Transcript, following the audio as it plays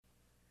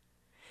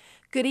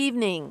Good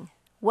evening.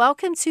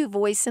 Welcome to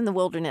Voice in the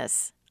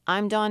Wilderness.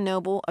 I'm Dawn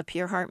Noble of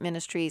Pure Heart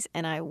Ministries,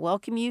 and I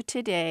welcome you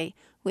today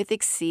with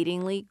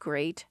exceedingly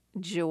great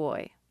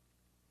joy.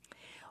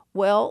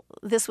 Well,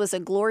 this was a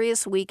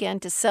glorious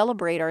weekend to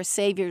celebrate our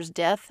Savior's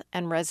death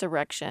and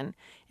resurrection,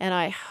 and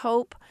I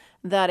hope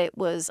that it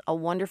was a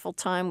wonderful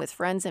time with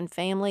friends and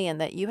family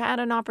and that you had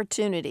an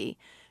opportunity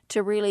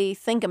to really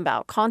think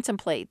about,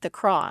 contemplate the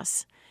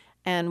cross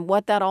and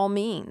what that all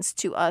means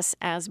to us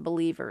as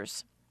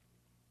believers.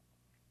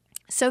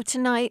 So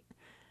tonight,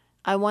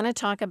 I want to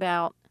talk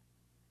about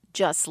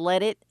just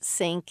let it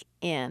sink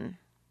in.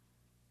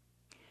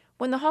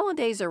 When the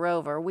holidays are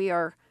over, we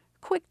are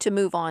quick to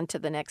move on to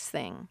the next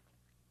thing.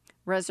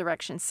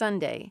 Resurrection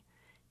Sunday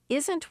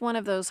isn't one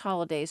of those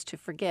holidays to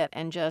forget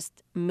and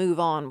just move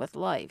on with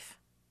life.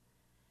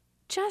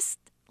 Just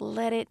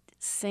let it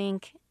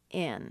sink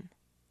in.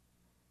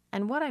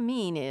 And what I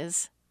mean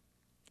is,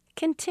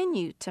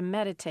 continue to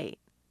meditate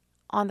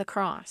on the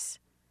cross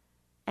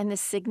and the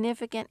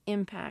significant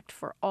impact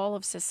for all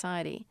of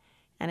society,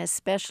 and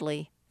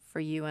especially for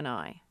you and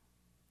I.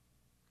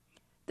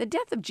 The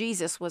death of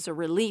Jesus was a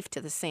relief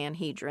to the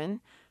Sanhedrin,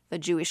 the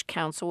Jewish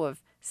council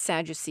of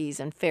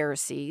Sadducees and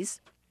Pharisees.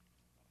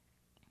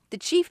 The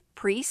chief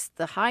priests,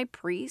 the high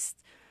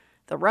priests,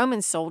 the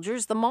Roman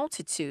soldiers, the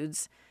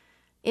multitudes,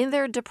 in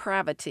their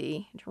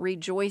depravity,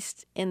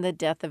 rejoiced in the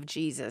death of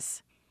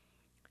Jesus.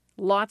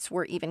 Lots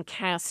were even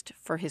cast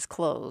for his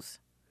clothes.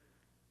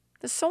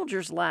 The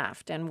soldiers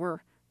laughed and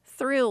were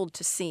thrilled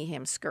to see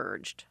him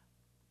scourged.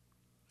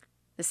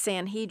 The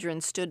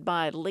Sanhedrin stood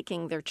by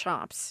licking their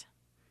chops.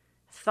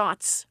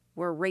 Thoughts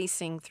were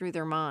racing through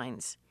their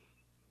minds.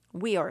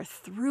 We are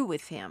through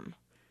with him.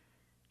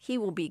 He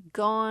will be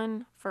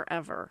gone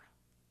forever,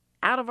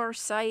 out of our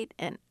sight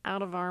and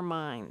out of our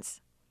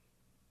minds.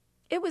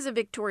 It was a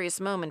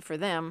victorious moment for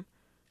them,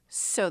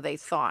 so they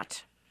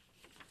thought.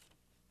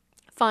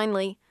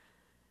 Finally,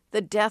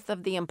 the death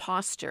of the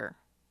impostor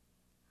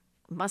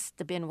must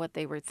have been what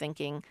they were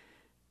thinking.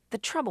 The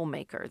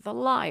troublemaker, the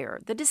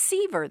liar, the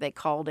deceiver, they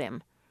called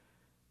him,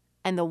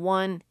 and the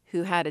one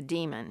who had a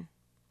demon.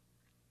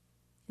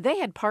 They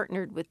had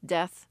partnered with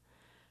death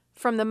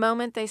from the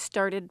moment they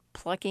started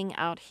plucking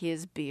out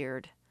his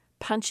beard,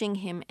 punching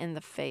him in the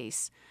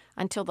face,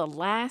 until the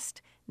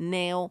last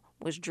nail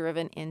was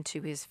driven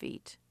into his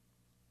feet.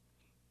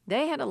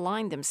 They had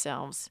aligned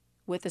themselves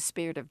with the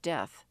spirit of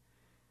death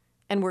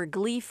and were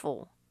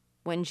gleeful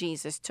when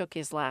Jesus took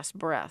his last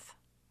breath.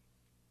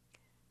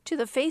 To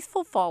the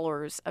faithful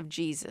followers of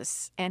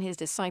Jesus and his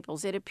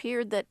disciples, it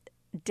appeared that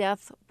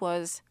death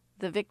was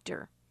the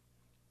victor.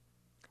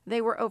 They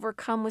were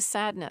overcome with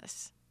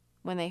sadness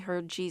when they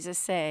heard Jesus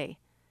say,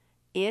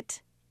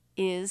 "It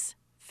is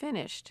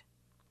finished."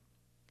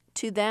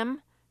 To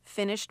them,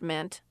 finished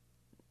meant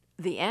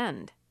the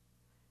end.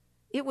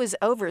 It was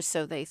over,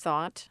 so they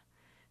thought.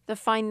 The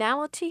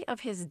finality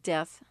of his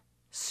death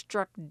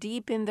struck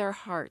deep in their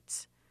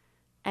hearts,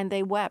 and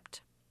they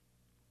wept.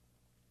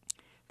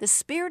 The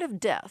spirit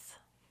of death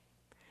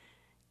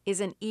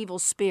is an evil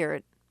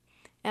spirit,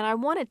 and I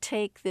want to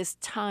take this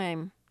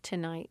time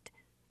tonight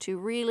to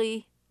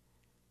really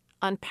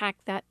unpack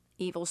that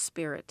evil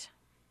spirit.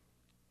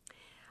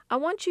 I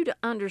want you to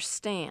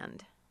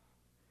understand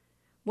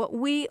what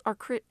we are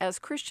as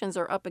Christians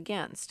are up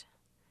against.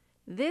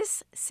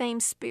 This same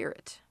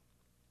spirit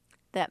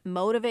that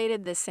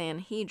motivated the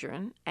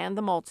Sanhedrin and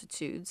the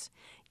multitudes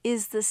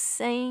is the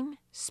same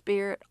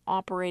spirit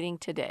operating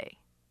today.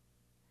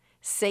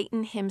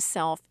 Satan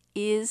himself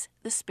is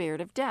the spirit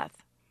of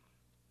death.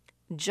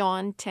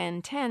 John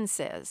 10:10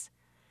 says,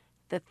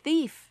 "The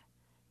thief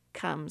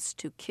comes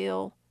to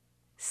kill,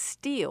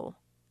 steal,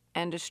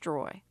 and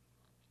destroy."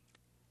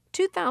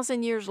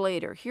 2,000 years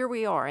later, here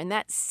we are, and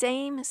that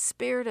same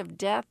spirit of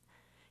death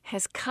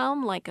has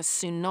come like a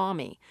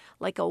tsunami,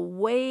 like a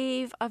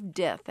wave of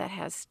death that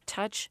has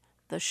touched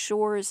the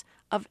shores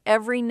of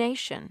every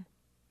nation.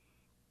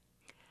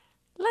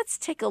 Let's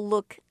take a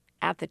look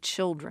at the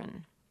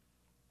children.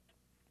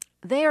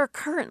 They are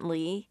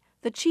currently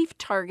the chief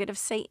target of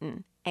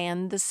Satan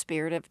and the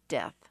spirit of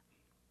death.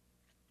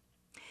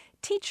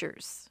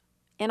 Teachers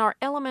in our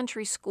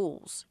elementary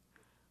schools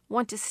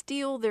want to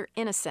steal their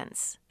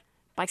innocence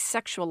by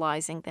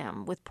sexualizing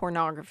them with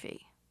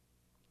pornography.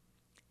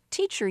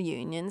 Teacher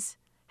unions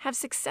have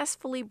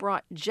successfully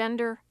brought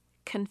gender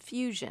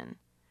confusion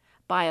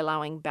by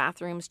allowing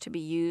bathrooms to be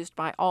used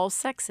by all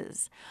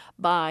sexes,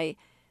 by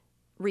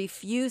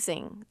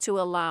refusing to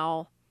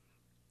allow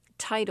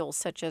titles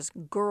such as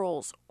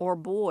girls or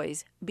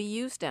boys be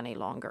used any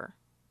longer.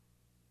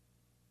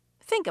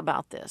 Think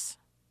about this.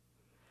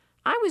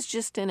 I was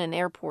just in an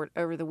airport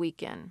over the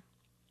weekend.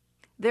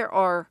 There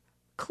are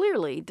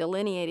clearly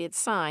delineated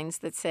signs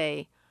that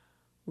say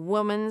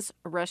women's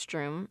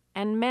restroom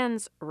and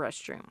men's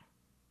restroom.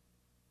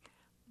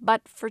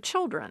 But for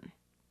children,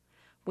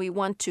 we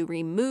want to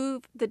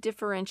remove the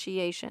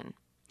differentiation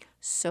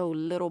so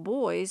little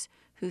boys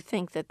who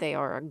think that they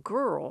are a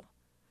girl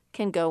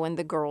can go in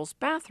the girls'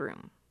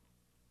 bathroom.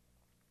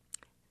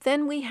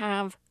 Then we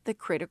have the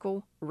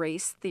critical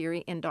race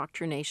theory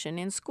indoctrination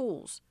in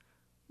schools.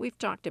 We've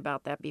talked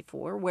about that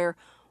before, where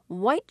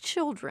white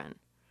children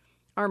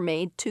are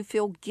made to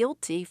feel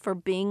guilty for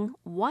being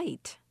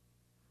white.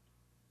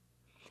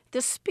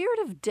 The spirit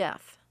of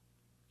death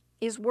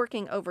is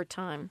working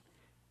overtime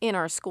in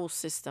our school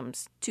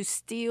systems to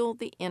steal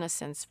the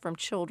innocence from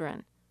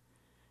children,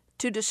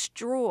 to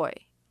destroy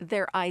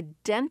their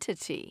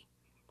identity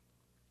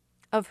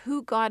of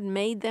who God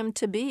made them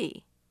to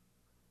be,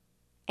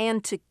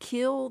 and to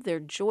kill their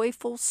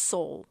joyful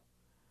soul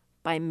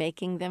by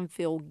making them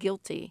feel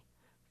guilty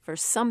for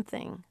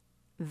something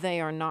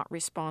they are not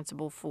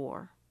responsible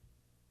for.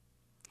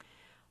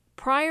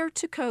 Prior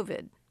to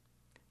COVID,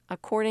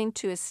 according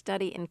to a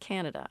study in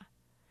Canada,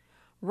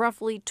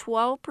 roughly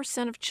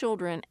 12% of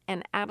children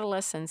and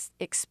adolescents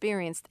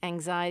experienced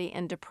anxiety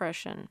and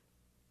depression.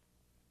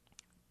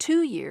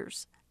 2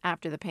 years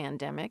after the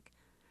pandemic,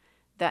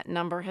 that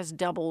number has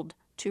doubled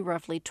to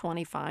roughly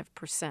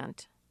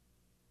 25%.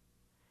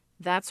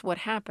 That's what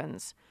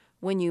happens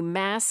when you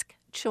mask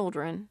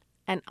children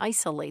and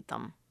isolate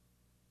them.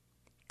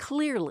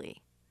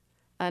 Clearly,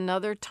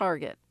 another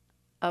target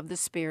of the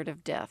spirit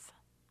of death.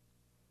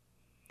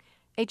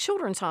 A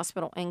children's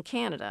hospital in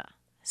Canada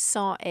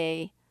saw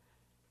a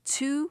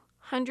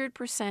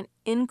 200%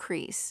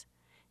 increase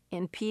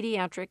in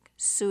pediatric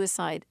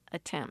suicide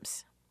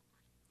attempts.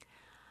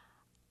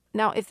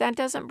 Now, if that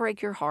doesn't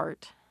break your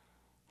heart,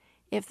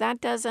 if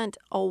that doesn't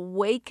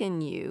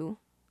awaken you,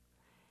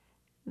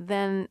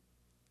 then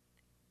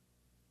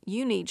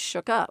you need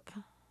shook up.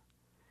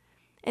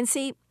 And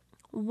see,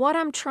 what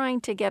I'm trying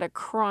to get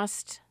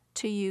across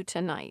to you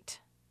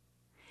tonight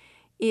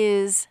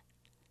is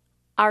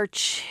our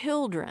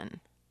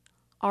children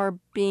are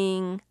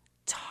being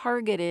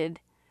targeted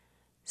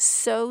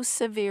so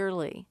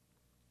severely,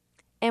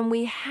 and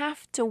we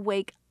have to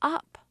wake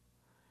up.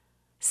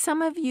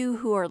 Some of you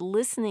who are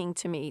listening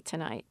to me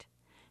tonight,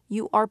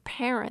 you are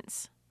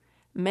parents.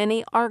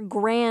 Many are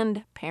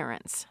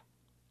grandparents.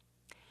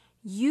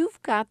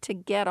 You've got to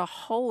get a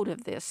hold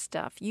of this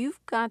stuff. You've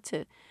got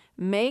to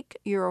make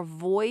your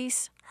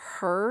voice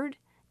heard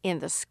in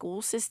the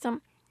school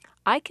system.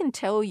 I can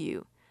tell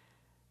you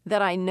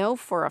that I know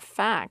for a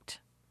fact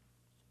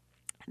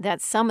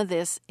that some of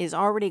this is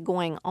already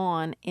going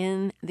on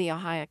in the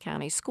Ohio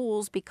County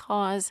schools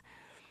because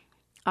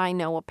I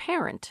know a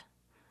parent.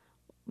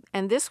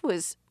 And this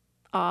was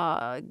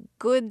a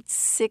good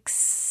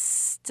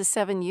 6 to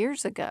 7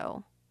 years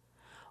ago,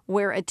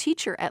 where a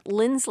teacher at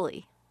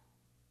Lindsley,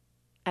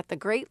 at the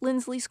great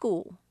Lindsley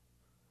School,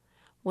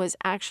 was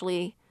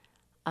actually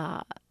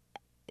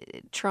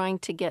trying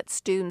to get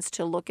students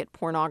to look at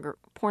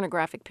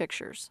pornographic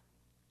pictures.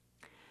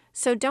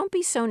 So don't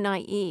be so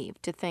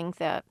naive to think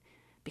that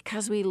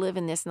because we live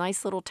in this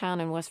nice little town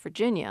in West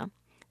Virginia,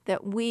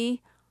 that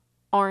we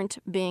aren't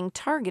being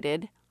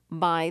targeted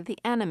by the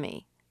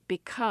enemy,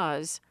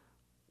 because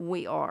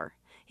we are.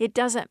 It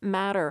doesn't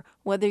matter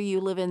whether you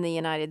live in the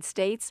United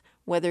States,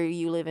 whether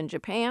you live in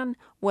Japan,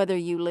 whether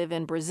you live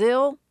in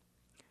Brazil.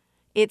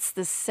 It's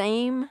the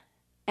same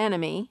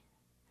enemy.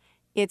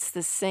 It's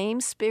the same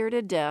spirit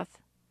of death,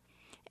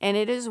 and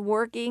it is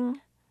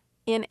working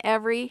in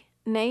every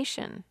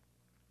nation.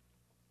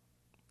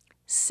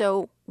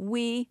 So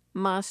we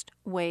must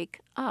wake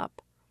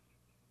up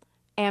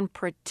and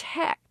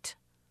protect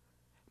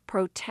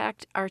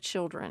our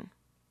children.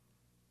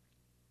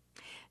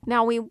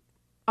 Now,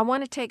 I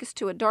want to take us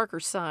to a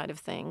darker side of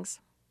things.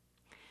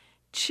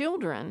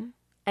 Children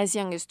as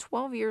young as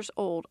 12 years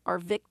old are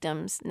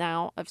victims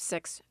now of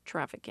sex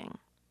trafficking.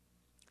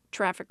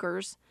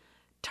 Traffickers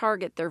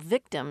target their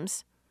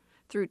victims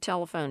through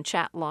telephone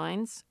chat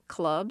lines,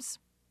 clubs,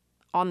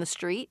 on the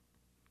street,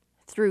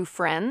 through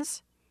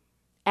friends,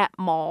 at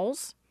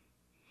malls,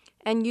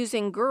 and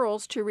using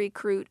girls to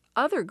recruit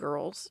other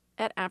girls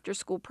at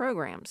after-school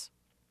programs.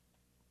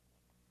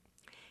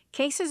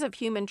 Cases of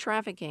human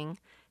trafficking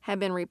have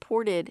been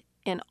reported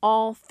in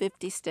all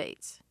 50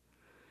 states.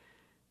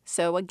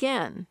 So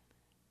again,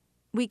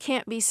 we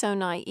can't be so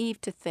naive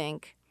to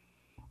think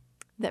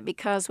that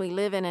because we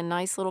live in a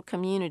nice little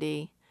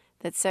community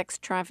that sex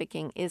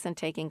trafficking isn't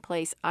taking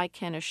place. I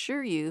can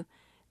assure you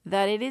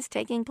that it is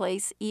taking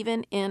place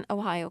even in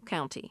Ohio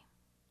County.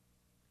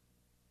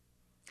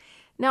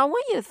 Now, I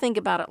want you to think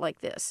about it like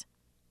this.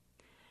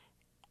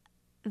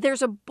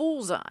 There's a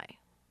bullseye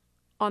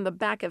on the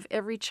back of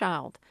every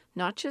child,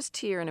 not just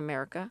here in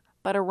America,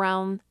 but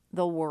around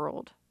the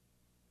world.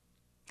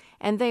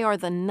 And they are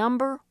the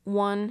number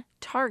one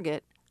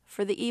target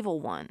for the evil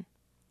one.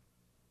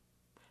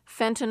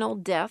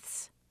 Fentanyl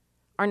deaths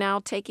are now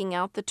taking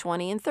out the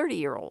 20 and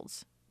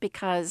 30-year-olds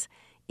because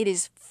it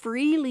is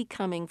freely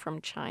coming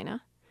from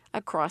China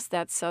across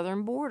that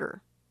southern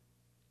border.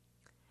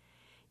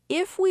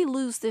 If we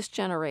lose this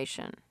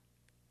generation,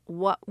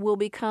 what will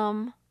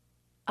become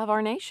of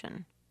our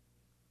nation?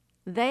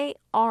 They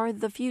are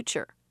the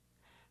future.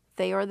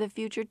 They are the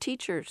future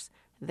teachers.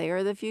 They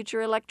are the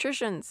future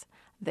electricians.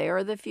 They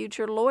are the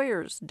future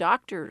lawyers,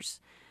 doctors,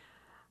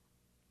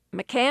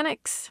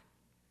 mechanics.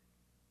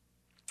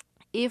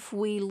 if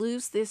we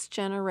lose this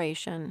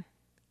generation,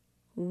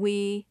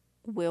 we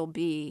will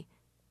be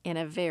in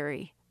a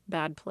very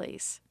bad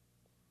place.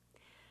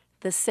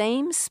 The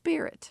same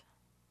spirit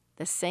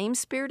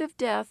of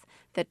death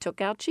that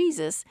took out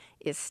Jesus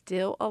is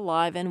still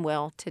alive and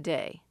well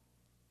today.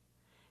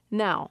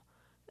 Now,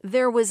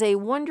 there was a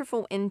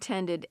wonderful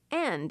intended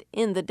end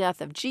in the death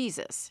of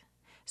Jesus,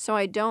 so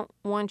I don't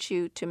want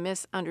you to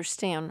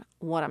misunderstand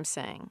what I'm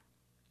saying.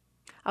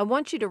 I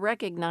want you to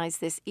recognize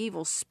this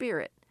evil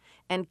spirit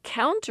and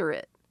counter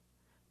it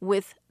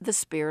with the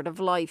spirit of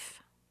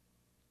life.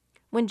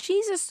 When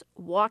Jesus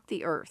walked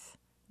the earth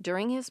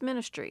during his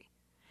ministry,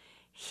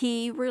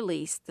 he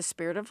released the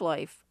spirit of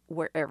life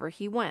wherever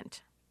he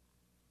went.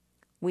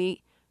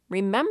 We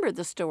remember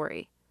the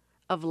story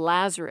of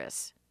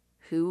Lazarus,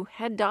 who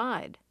had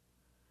died,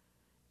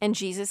 and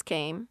Jesus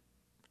came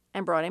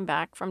and brought him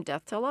back from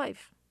death to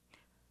life.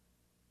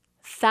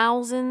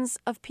 Thousands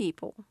of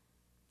people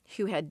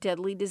who had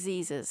deadly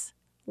diseases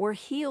were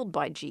healed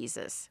by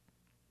Jesus.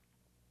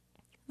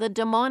 The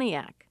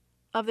demoniac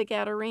of the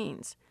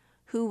Gadarenes,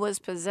 who was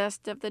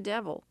possessed of the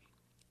devil,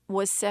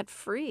 was set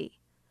free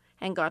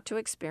and got to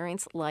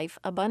experience life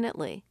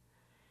abundantly.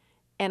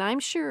 And I'm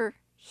sure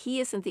he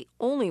isn't the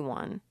only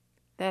one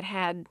that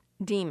had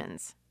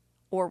demons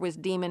or was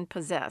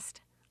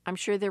demon-possessed. I'm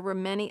sure there were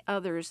many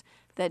others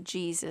that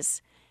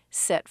Jesus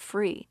set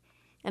free.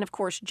 And of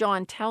course,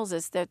 John tells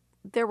us that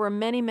there were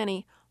many,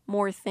 many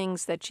more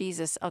things that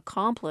Jesus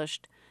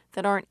accomplished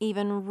that aren't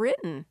even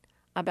written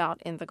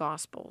about in the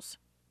Gospels.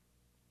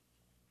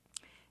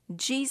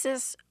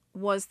 Jesus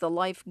was the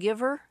life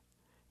giver,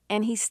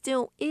 and he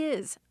still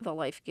is the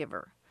life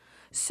giver.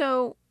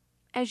 So,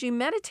 as you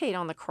meditate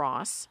on the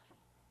cross,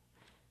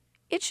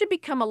 it should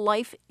become a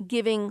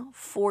life-giving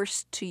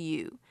force to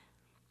you.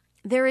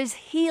 There is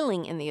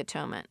healing in the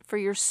atonement for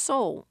your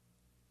soul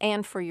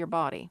and for your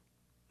body.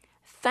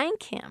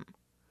 Thank him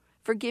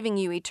for giving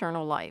you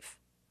eternal life,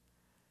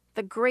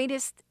 the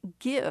greatest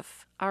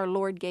gift our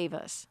Lord gave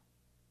us.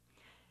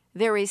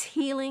 There is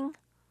healing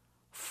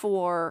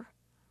for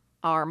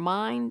our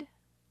mind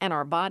and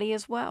our body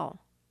as well.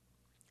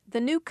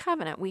 The new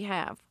covenant we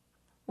have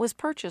was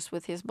purchased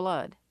with his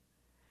blood,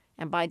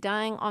 and by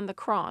dying on the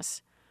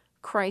cross,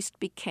 Christ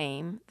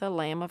became the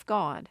Lamb of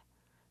God,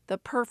 the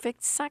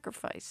perfect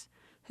sacrifice,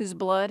 whose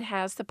blood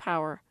has the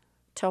power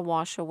to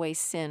wash away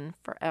sin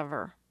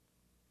forever.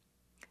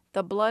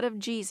 The blood of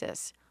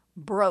Jesus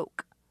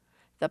broke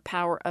the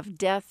power of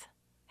death,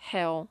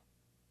 hell,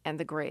 and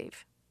the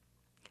grave.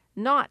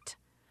 Not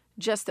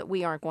just that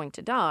we aren't going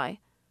to die,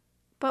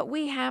 but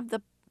we have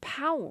the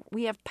power.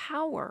 We have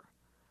power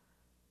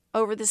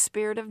over the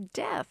spirit of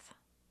death.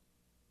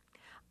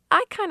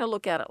 I kind of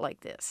look at it like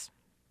this.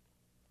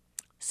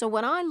 So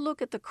when I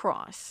look at the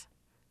cross,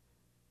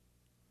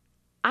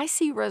 I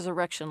see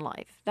resurrection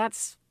life.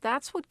 That's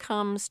what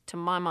comes to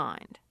my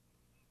mind.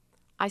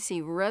 I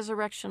see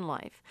resurrection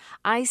life.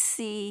 I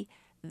see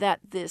that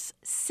this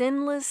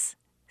sinless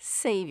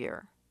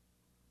Savior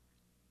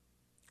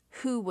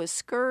who was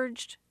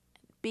scourged,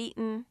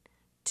 beaten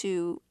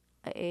to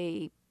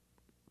a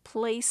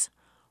place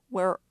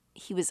where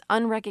he was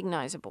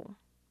unrecognizable.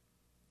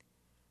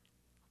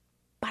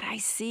 But I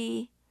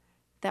see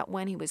that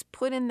when he was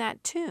put in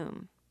that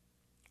tomb,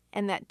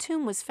 and that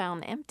tomb was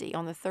found empty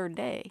on the third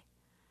day,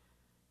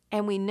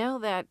 and we know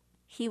that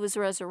he was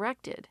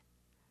resurrected,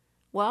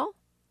 well,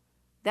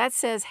 that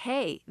says,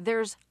 hey,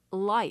 there's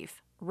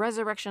life,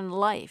 resurrection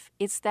life.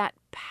 It's that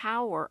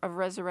power of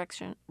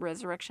resurrection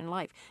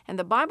life. And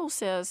the Bible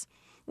says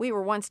we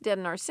were once dead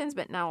in our sins,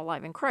 but now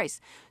alive in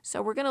Christ.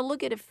 So we're going to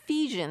look at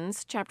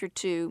Ephesians chapter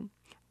 2,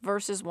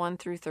 verses 1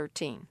 through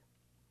 13.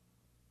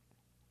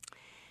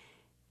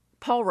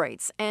 Paul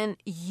writes, "And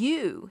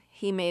you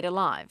he made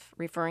alive,"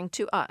 referring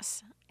to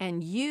us,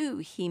 "and you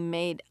he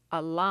made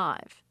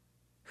alive,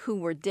 who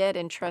were dead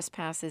in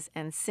trespasses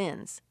and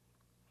sins,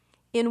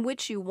 in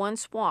which you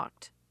once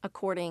walked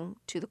according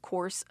to the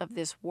course of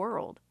this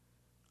world,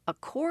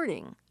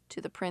 according to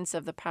the prince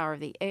of the power of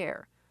the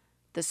air,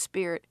 the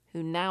spirit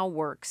who now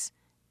works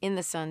in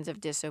the sons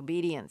of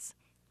disobedience,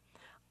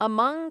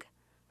 among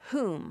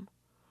whom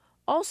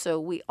also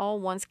we all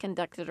once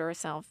conducted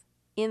ourselves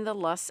in the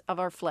lusts of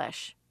our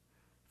flesh,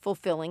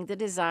 fulfilling the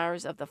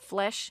desires of the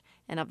flesh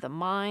and of the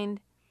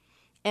mind,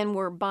 and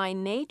were by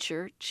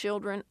nature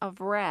children of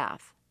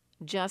wrath,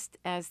 just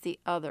as the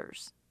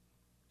others.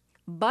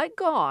 But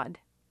God,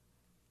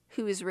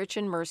 who is rich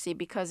in mercy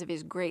because of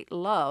his great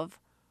love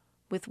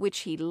with which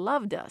he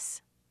loved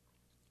us,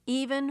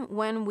 even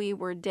when we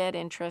were dead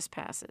in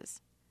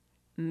trespasses,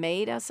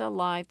 made us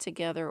alive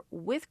together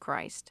with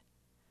Christ.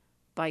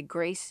 By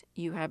grace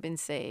you have been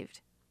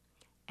saved,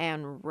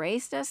 and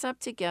raised us up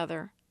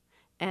together,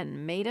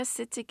 and made us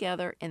sit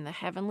together in the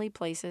heavenly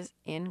places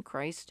in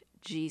Christ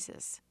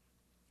Jesus,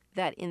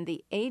 that in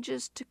the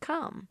ages to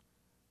come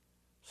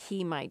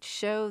he might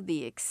show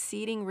the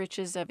exceeding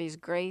riches of his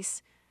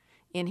grace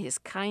in his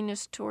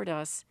kindness toward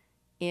us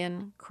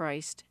in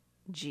Christ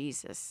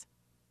Jesus.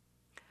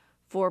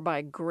 For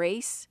by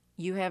grace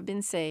you have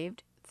been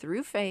saved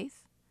through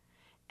faith,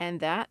 and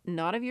that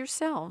not of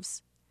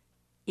yourselves.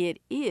 It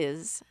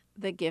is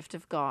the gift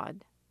of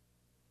God,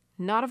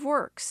 not of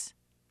works,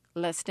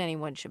 lest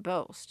anyone should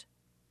boast.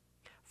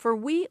 For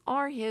we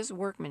are his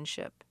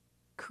workmanship,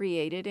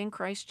 created in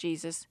Christ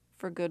Jesus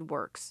for good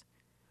works,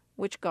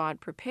 which God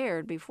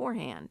prepared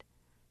beforehand,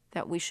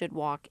 that we should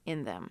walk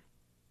in them.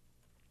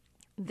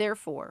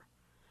 Therefore,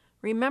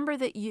 remember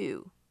that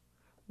you,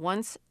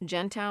 once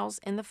Gentiles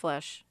in the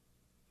flesh,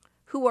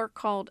 who are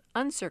called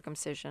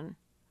uncircumcision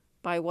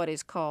by what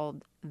is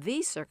called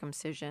the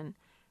circumcision,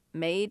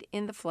 made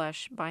in the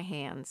flesh by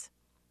hands,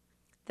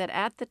 that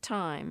at the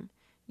time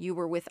you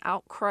were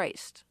without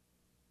Christ,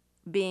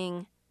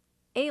 being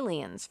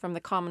aliens from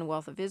the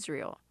commonwealth of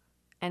Israel,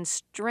 and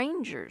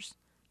strangers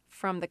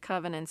from the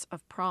covenants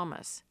of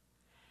promise,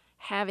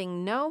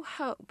 having no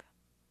hope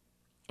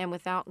and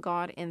without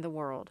God in the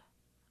world.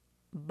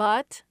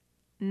 But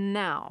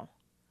now,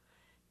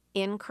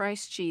 in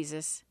Christ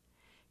Jesus,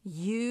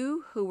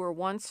 you who were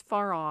once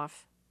far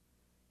off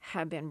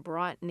have been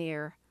brought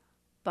near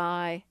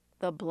by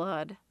the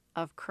blood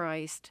of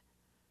Christ.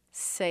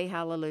 Say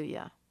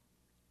hallelujah.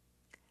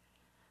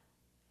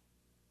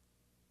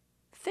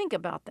 Think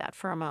about that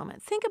for a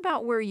moment. Think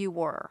about where you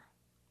were.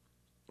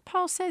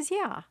 Paul says,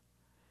 yeah,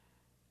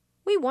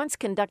 we once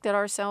conducted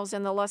ourselves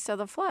in the lust of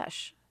the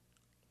flesh.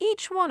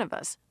 Each one of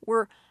us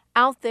were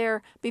out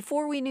there.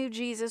 Before we knew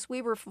Jesus,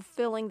 we were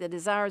fulfilling the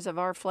desires of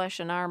our flesh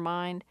and our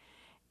mind.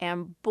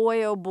 And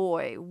boy, oh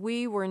boy,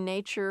 we were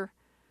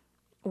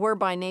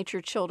by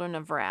nature children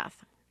of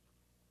wrath.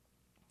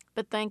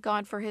 But thank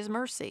God for his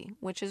mercy,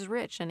 which is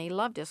rich, and he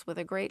loved us with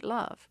a great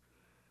love.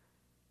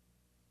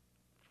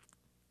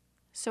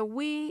 So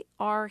we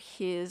are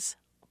his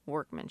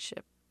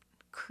workmanship,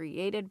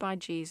 created by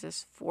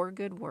Jesus for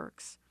good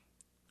works,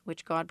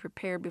 which God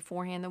prepared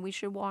beforehand that we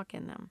should walk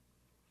in them.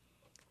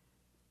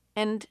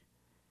 And,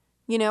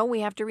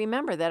 we have to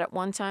remember that at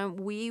one time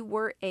we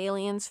were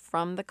aliens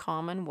from the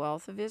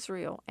commonwealth of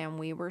Israel, and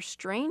we were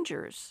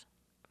strangers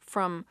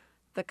from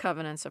the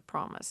covenants of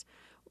promise,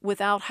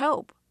 without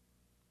hope.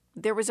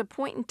 There was a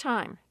point in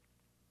time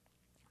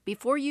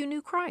before you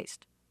knew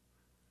Christ.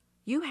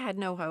 You had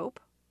no hope,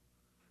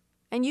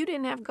 and you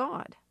didn't have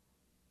God.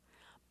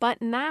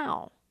 But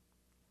now,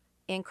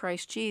 in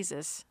Christ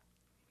Jesus,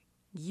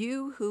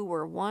 you who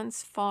were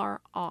once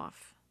far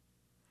off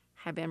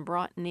have been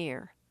brought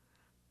near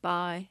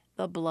by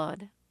the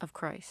blood of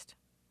Christ.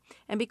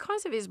 And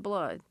because of his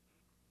blood,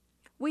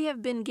 we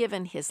have been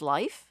given his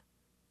life,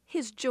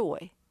 his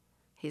joy,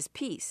 his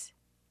peace,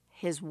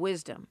 his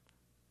wisdom,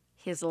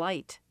 his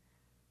light,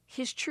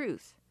 his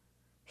truth,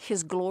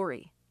 his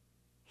glory,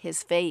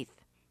 his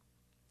faith,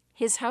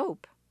 his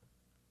hope,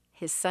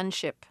 his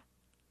sonship,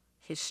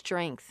 his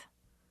strength,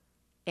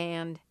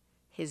 and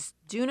his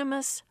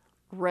dunamis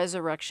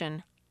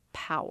resurrection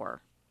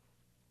power.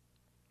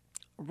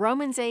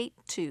 Romans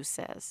 8:2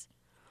 says,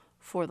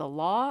 "For the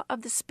law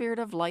of the Spirit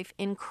of life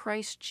in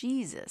Christ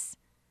Jesus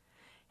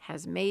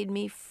has made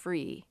me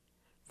free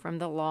from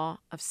the law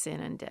of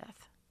sin and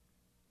death."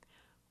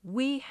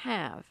 We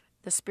have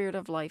the Spirit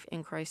of life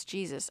in Christ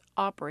Jesus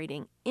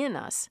operating in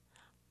us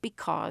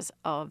because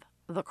of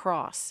the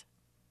cross.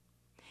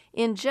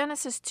 In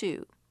Genesis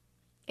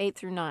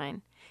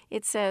 2:8-9,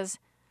 it says,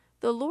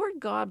 "The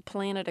Lord God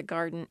planted a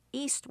garden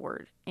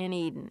eastward in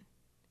Eden,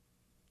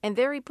 and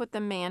there he put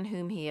the man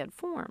whom he had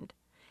formed.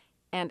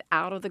 And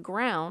out of the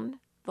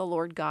ground the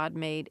Lord God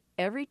made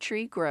every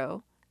tree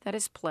grow that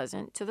is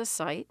pleasant to the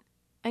sight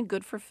and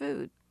good for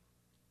food.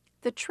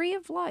 The tree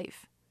of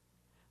life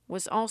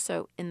was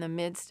also in the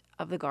midst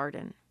of the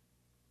garden."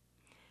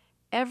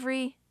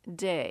 Every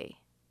day,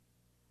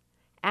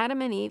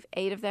 Adam and Eve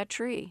ate of that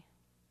tree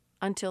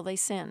until they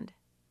sinned.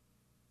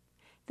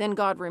 Then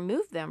God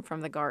removed them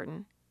from the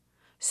garden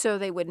so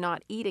they would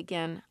not eat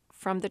again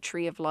from the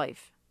tree of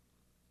life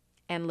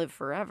and live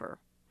forever,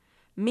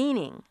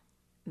 meaning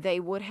they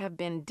would have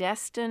been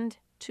destined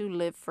to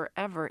live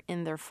forever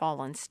in their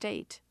fallen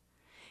state,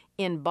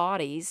 in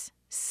bodies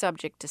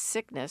subject to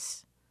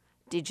sickness,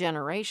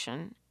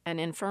 degeneration, and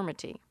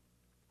infirmity.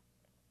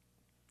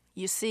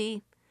 You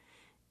see,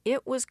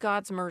 it was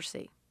God's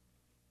mercy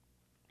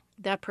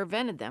that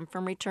prevented them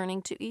from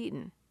returning to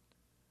Eden.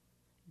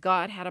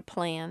 God had a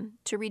plan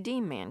to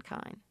redeem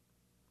mankind.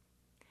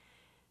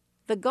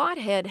 The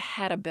Godhead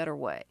had a better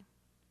way.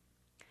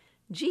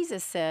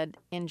 Jesus said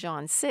in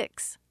John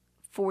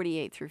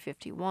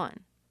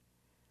 6:48-51,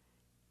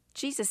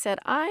 Jesus said,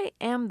 "I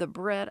am the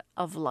bread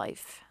of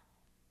life."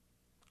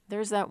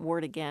 There's that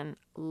word again,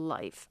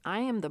 life. I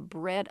am the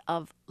bread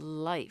of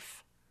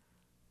life.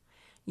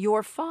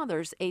 Your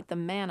fathers ate the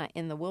manna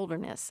in the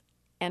wilderness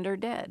and are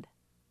dead.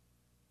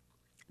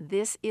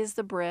 This is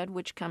the bread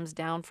which comes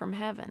down from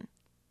heaven.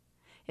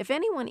 If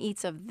anyone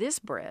eats of this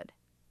bread,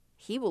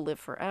 he will live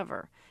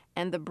forever.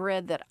 And the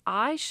bread that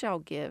I shall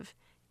give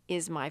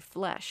is my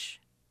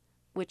flesh,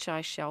 which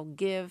I shall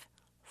give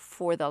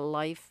for the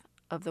life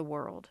of the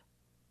world.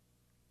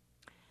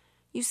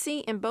 You see,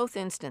 in both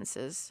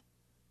instances,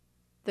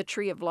 the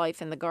tree of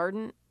life in the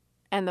garden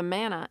and the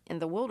manna in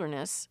the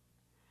wilderness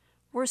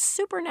were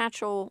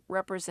supernatural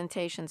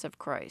representations of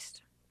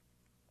Christ.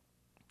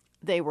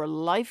 They were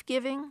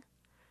life-giving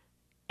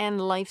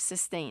and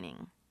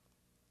life-sustaining.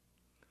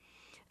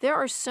 There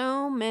are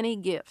so many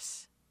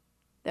gifts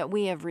that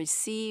we have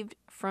received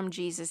from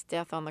Jesus'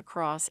 death on the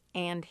cross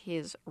and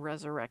his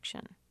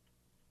resurrection.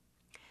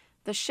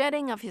 The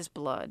shedding of his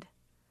blood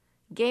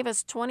gave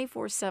us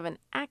 24/7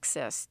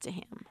 access to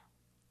him.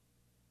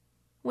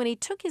 When he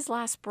took his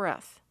last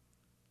breath,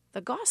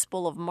 the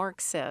Gospel of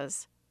Mark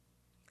says,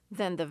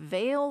 "Then the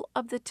veil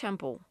of the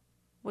temple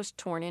was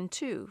torn in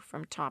two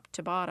from top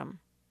to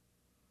bottom."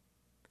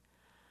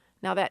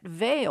 Now that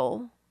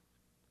veil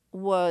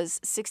was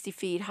 60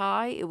 feet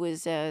high. It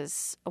was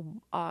as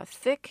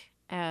thick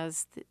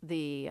as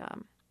the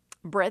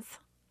breadth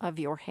of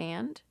your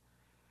hand.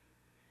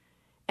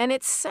 And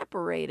it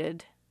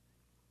separated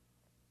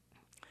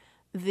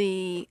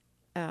the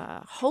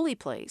holy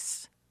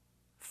place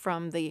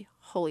from the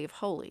Holy of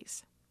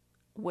Holies,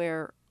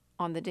 where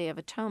on the Day of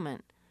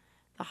Atonement,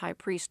 the high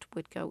priest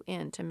would go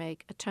in to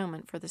make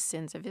atonement for the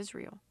sins of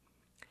Israel.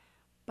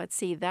 But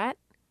see, that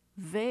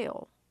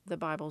veil, the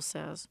Bible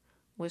says,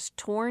 was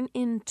torn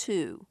in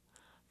two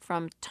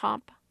from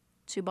top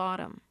to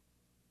bottom.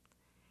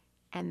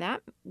 And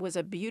that was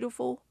a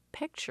beautiful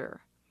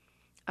picture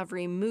of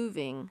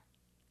removing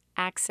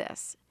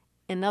access.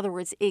 In other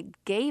words,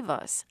 it gave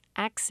us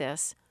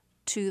access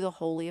to the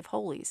Holy of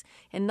Holies.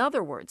 In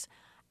other words,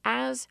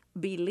 as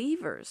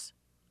believers,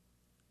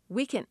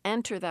 we can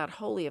enter that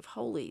Holy of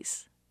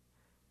Holies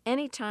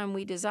anytime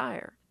we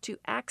desire to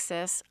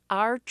access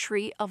our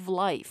tree of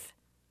life,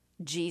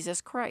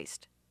 Jesus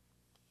Christ.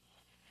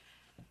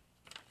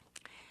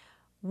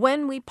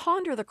 When we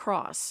ponder the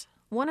cross,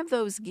 one of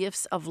those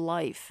gifts of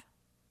life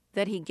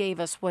that he gave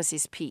us was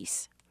his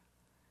peace.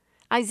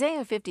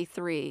 Isaiah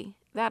 53,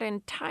 that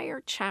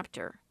entire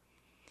chapter,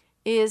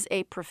 is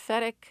a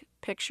prophetic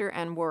picture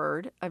and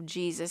word of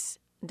Jesus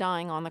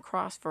dying on the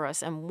cross for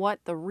us and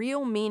what the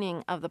real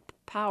meaning of the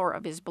power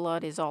of his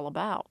blood is all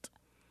about.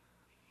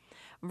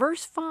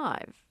 Verse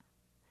 5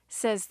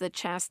 says the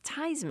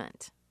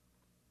chastisement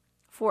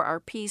for our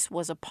peace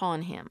was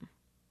upon him.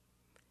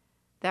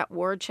 That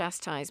word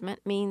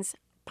chastisement means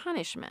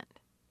punishment.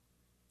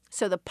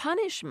 So the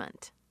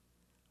punishment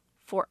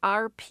for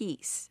our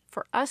peace,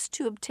 for us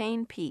to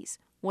obtain peace,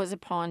 was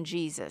upon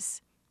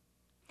Jesus.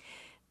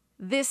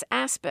 This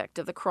aspect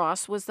of the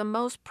cross was the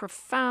most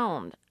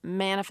profound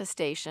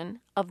manifestation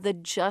of the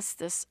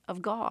justice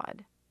of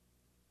God.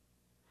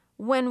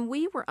 When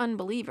we were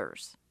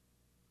unbelievers,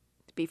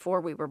 before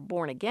we were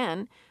born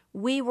again,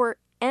 we were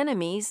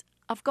enemies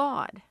of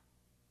God.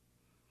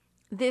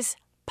 This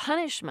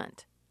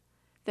punishment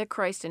that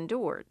Christ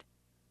endured,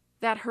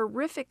 that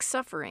horrific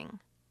suffering,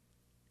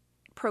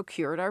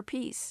 procured our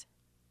peace.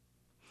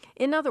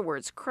 In other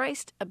words,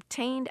 Christ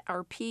obtained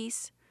our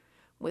peace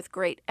with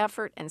great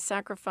effort and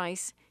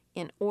sacrifice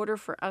in order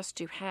for us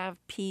to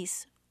have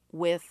peace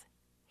with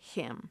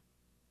him.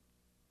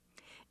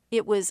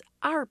 It was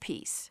our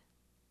peace,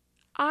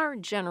 our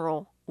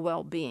general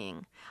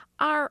well-being,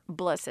 our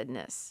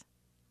blessedness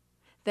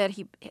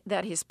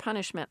that his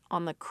punishment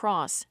on the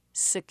cross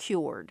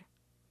secured.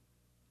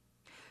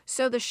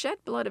 So the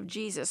shed blood of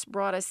Jesus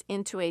brought us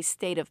into a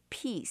state of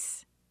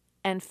peace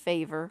and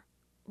favor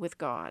with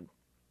God.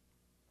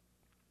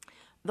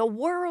 The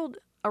world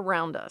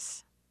around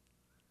us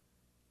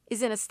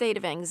is in a state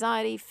of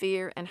anxiety,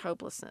 fear, and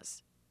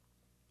hopelessness.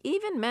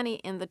 Even many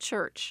in the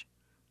church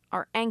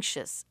are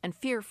anxious and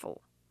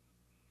fearful.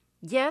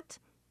 Yet,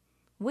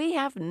 we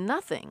have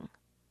nothing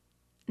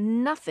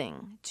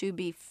to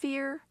be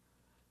fearful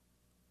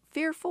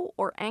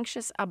or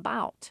anxious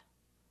about.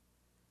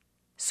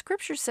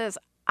 Scripture says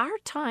our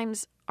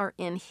times are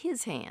in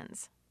his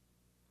hands.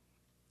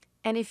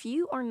 And if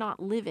you are not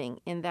living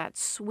in that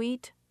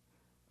sweet,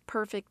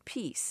 perfect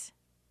peace,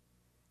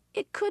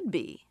 it could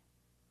be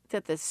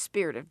that the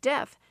spirit of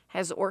death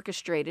has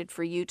orchestrated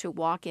for you to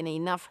walk in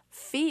enough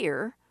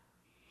fear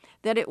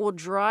that it will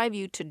drive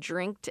you to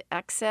drink to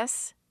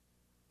excess,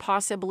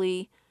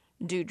 possibly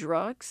do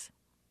drugs,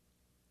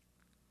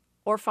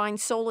 or find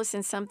solace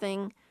in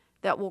something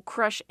that will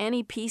crush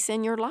any peace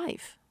in your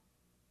life.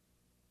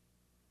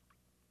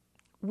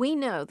 We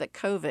know that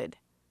COVID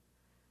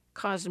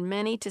caused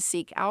many to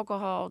seek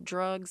alcohol,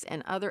 drugs,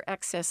 and other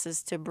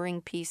excesses to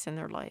bring peace in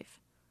their life.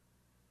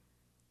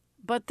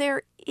 But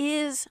there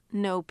is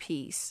no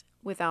peace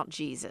without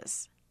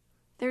Jesus.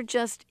 There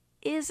just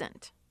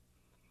isn't.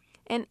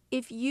 And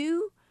if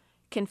you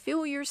can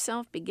feel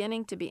yourself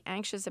beginning to be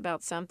anxious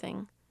about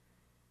something,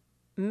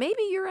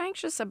 maybe you're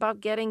anxious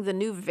about getting the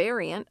new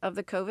variant of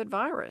the COVID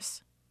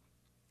virus.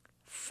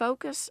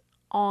 Focus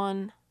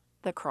on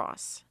the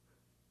cross.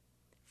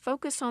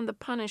 Focus on the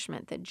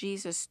punishment that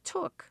Jesus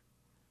took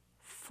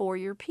for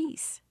your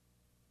peace.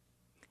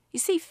 You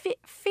see,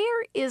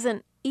 fear is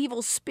an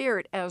evil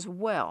spirit as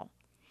well.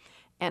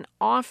 And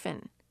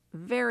often,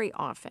 very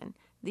often,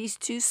 these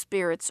two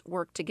spirits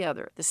work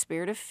together, the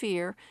spirit of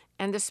fear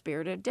and the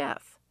spirit of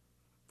death.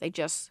 They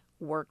just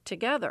work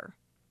together.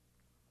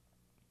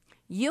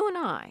 You and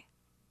I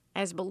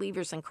as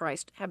believers in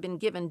Christ, have been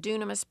given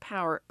dunamis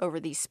power over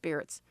these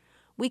spirits.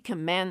 We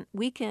can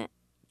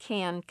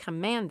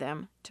command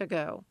them to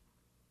go.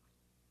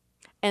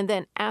 And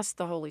then ask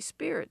the Holy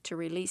Spirit to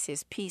release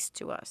His peace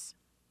to us.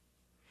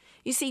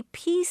 You see,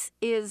 peace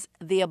is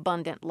the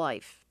abundant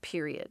life,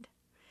 period.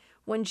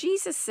 When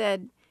Jesus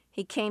said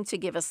He came to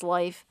give us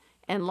life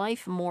and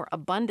life more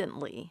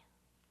abundantly,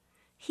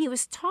 He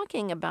was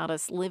talking about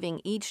us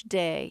living each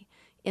day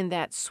in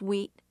that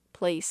sweet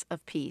place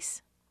of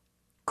peace.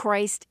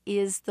 Christ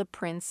is the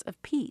Prince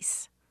of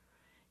Peace.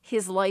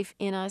 His life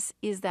in us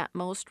is that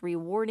most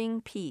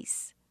rewarding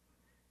peace.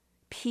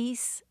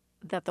 Peace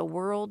that the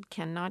world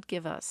cannot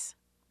give us.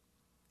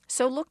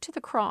 So look to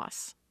the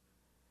cross.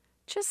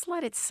 Just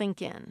let it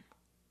sink in.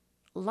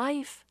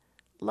 Life,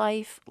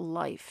 life,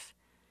 life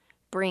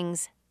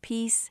brings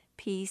peace,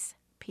 peace,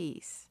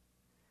 peace.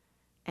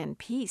 And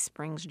peace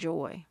brings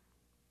joy.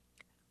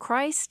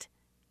 Christ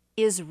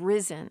is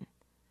risen.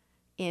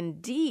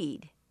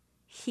 Indeed,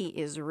 He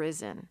is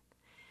risen.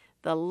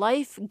 The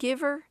life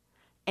giver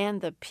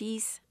and the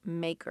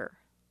peacemaker.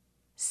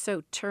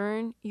 So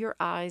turn your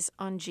eyes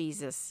on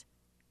Jesus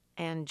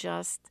and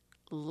just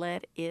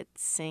let it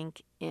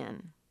sink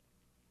in.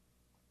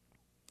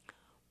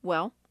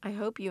 Well, I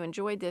hope you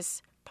enjoyed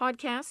this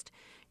podcast.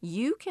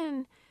 You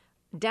can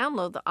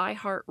download the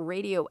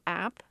iHeartRadio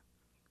app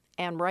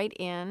and write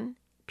in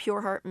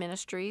Pure Heart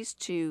Ministries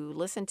to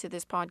listen to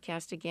this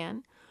podcast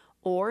again,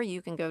 or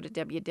you can go to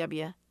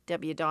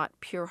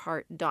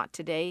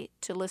www.pureheart.today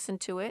to listen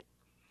to it.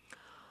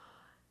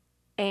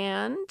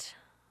 And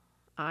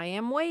I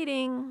am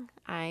waiting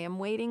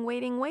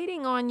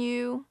on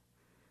you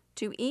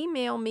to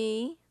email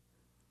me,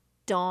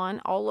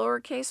 Dawn, all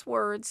lowercase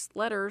words,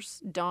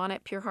 letters,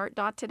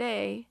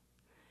 dawn@pureheart.today.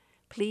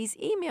 Please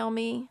email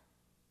me.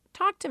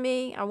 Talk to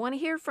me. I want to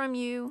hear from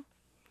you.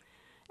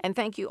 And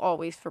thank you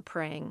always for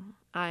praying.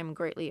 I'm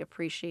greatly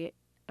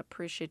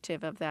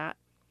appreciative of that.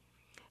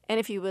 And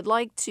if you would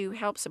like to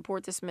help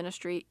support this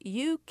ministry,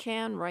 you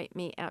can write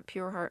me at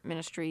Pure Heart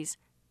Ministries,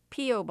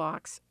 P.O.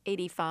 Box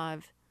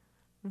 85,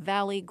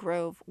 Valley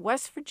Grove,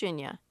 West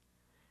Virginia,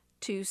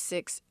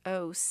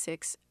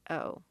 26060.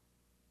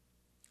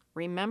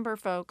 Remember,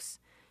 folks,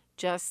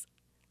 just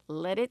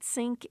let it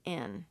sink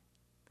in.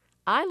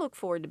 I look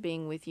forward to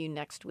being with you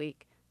next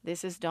week.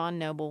 This is Dawn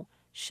Noble.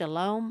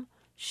 Shalom,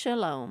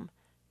 shalom.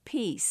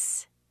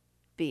 Peace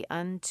be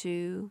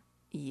unto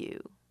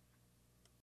you.